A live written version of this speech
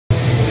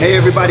Hey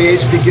everybody,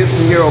 HP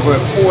Gibson here over at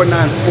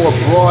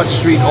 494 Broad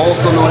Street,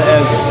 also known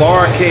as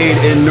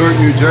Barcade in Newark,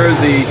 New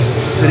Jersey.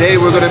 Today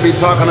we're going to be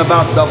talking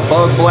about the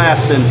bug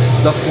blasting,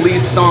 the flea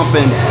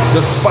stomping,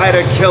 the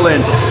spider killing,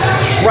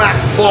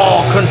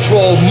 trackball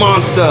control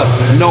monster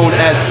known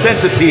as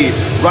Centipede,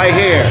 right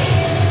here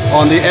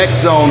on the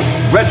X Zone.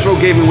 Retro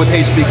Gaming with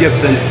HP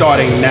Gibson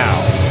starting now.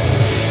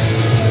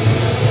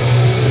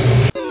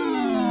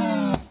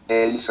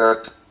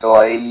 Insert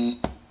toy.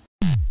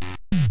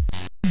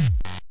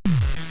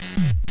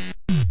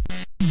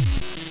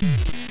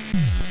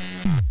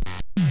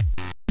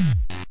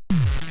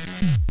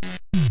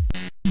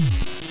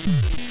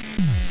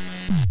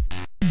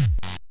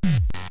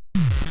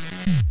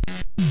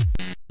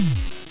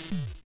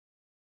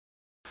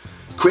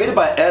 Created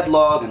by Ed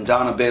Logg and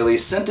Donna Bailey,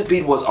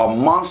 Centipede was a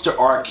monster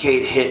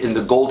arcade hit in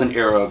the golden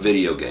era of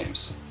video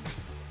games.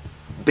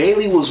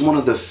 Bailey was one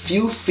of the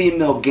few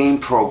female game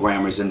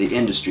programmers in the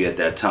industry at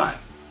that time.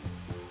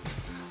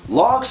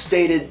 Logg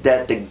stated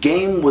that the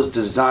game was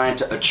designed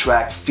to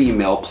attract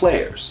female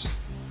players.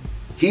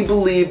 He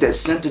believed that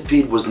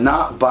Centipede was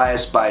not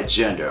biased by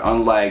gender,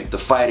 unlike the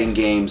fighting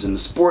games and the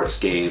sports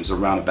games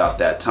around about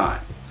that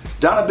time.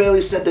 Donna Bailey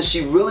said that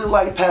she really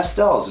liked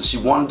pastels and she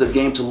wanted the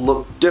game to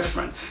look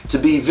different, to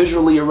be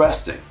visually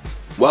arresting.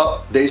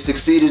 Well, they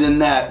succeeded in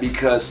that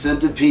because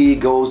Centipede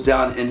goes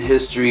down in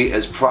history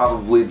as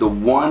probably the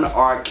one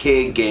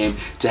arcade game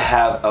to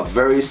have a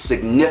very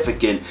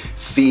significant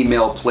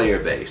female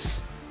player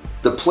base.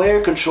 The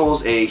player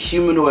controls a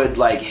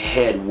humanoid-like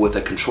head with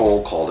a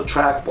control called a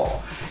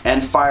trackball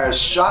and fires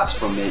shots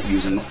from it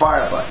using the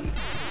fire button.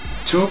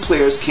 Two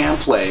players can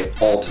play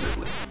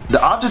alternately.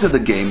 The object of the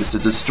game is to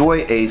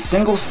destroy a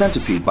single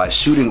centipede by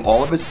shooting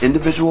all of its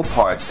individual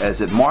parts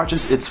as it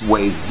marches its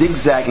way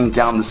zigzagging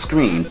down the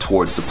screen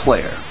towards the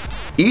player.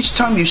 Each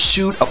time you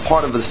shoot a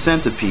part of the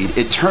centipede,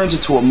 it turns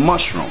into a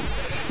mushroom,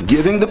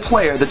 giving the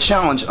player the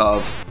challenge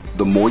of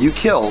the more you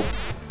kill,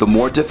 the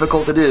more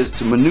difficult it is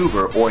to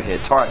maneuver or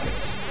hit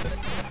targets.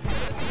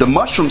 The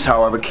mushrooms,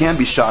 however, can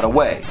be shot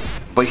away,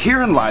 but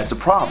herein lies the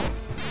problem,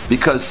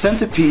 because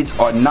centipedes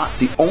are not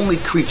the only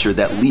creature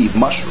that leave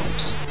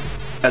mushrooms.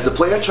 As the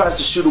player tries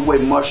to shoot away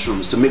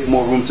mushrooms to make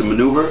more room to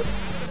maneuver,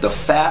 the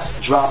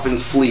fast-dropping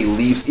flea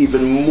leaves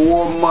even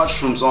more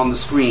mushrooms on the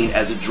screen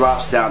as it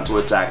drops down to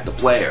attack the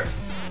player.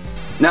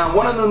 Now,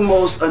 one of the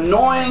most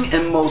annoying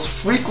and most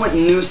frequent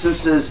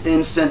nuisances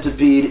in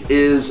Centipede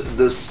is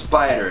the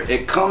spider.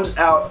 It comes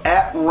out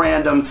at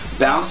random,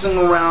 bouncing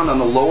around on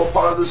the lower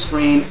part of the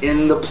screen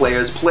in the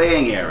player's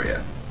playing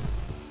area.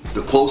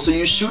 The closer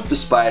you shoot the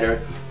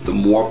spider, the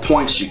more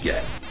points you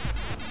get.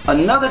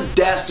 Another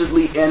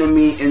dastardly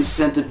enemy in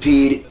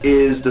Centipede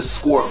is the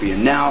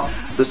scorpion. Now,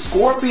 the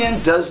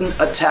scorpion doesn't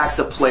attack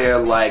the player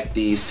like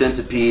the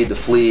centipede, the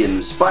flea, and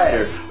the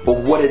spider, but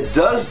what it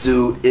does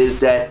do is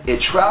that it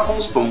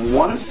travels from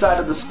one side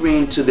of the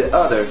screen to the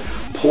other,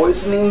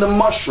 poisoning the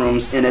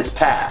mushrooms in its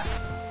path.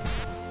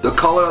 The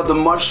color of the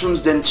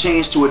mushrooms then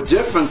change to a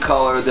different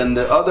color than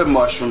the other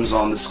mushrooms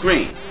on the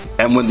screen.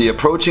 And when the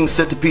approaching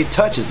centipede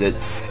touches it,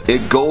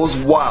 it goes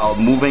wild,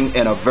 moving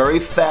in a very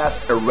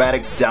fast,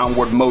 erratic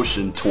downward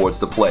motion towards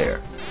the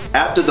player.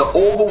 After the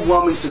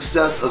overwhelming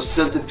success of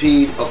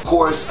Centipede, of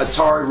course,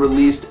 Atari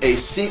released a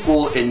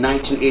sequel in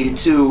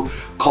 1982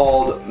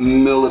 called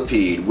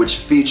Millipede, which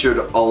featured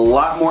a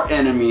lot more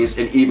enemies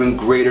and even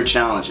greater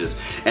challenges.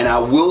 And I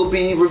will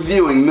be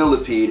reviewing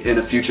Millipede in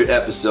a future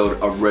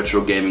episode of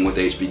Retro Gaming with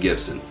HP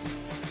Gibson.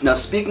 Now,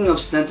 speaking of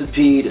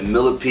Centipede and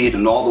Millipede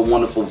and all the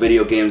wonderful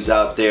video games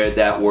out there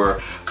that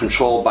were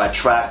controlled by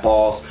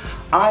trackballs,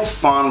 I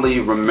fondly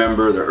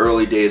remember the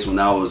early days when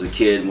I was a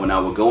kid, when I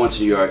would go into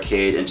the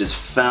arcade and just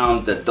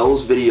found that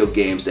those video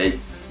games that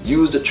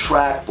used a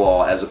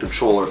trackball as a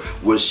controller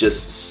was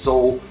just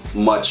so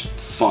much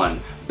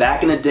fun.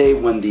 Back in the day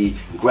when the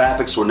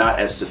graphics were not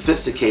as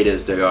sophisticated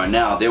as they are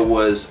now, there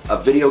was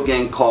a video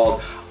game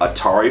called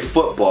Atari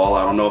Football.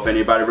 I don't know if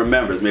anybody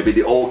remembers, maybe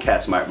the old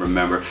cats might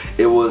remember.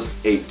 It was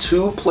a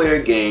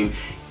two-player game,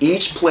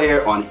 each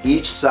player on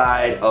each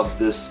side of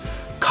this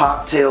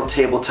cocktail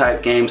table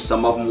type game.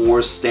 Some of them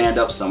were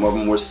stand-up, some of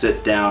them were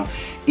sit-down.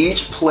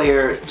 Each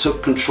player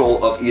took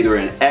control of either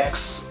an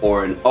X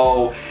or an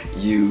O.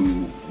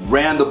 You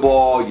ran the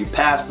ball, you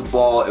passed the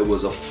ball. It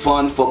was a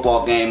fun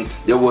football game.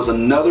 There was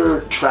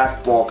another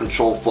trackball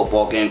controlled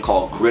football game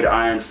called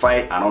Gridiron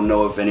Fight. I don't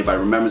know if anybody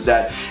remembers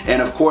that.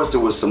 And of course, there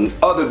was some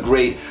other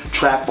great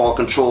trackball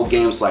controlled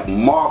games like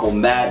Marble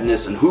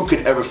Madness, and who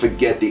could ever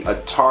forget the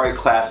Atari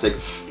classic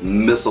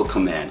Missile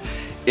Command.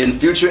 In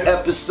future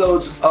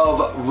episodes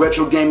of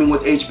Retro Gaming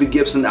with HP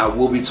Gibson, I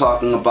will be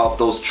talking about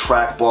those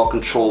trackball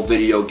controlled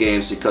video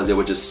games because they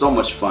were just so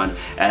much fun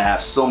and I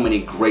have so many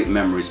great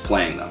memories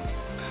playing them.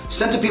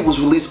 Centipede was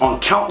released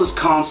on countless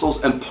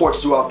consoles and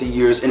ports throughout the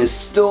years and is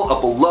still a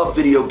beloved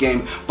video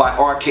game by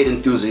arcade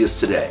enthusiasts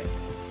today.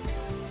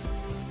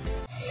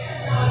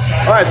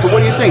 Alright, so what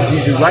do you think?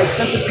 Did you like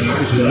Centipede?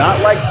 Did you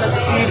not like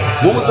Centipede?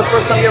 When was the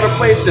first time you ever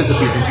played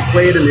Centipede? Did you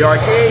play it in the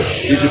arcade?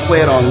 Did you play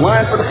it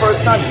online for the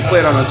first time? Did you play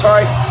it on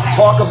Atari?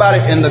 Talk about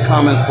it in the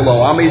comments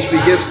below. I'm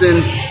HB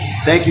Gibson.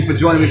 Thank you for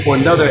joining me for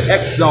another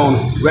X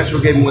Zone Retro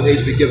Gaming with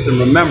HB Gibson.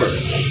 Remember,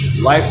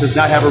 life does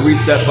not have a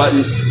reset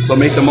button, so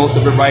make the most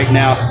of it right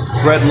now.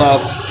 Spread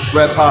love,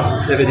 spread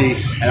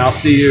positivity, and I'll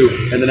see you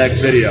in the next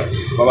video.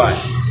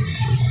 Bye-bye.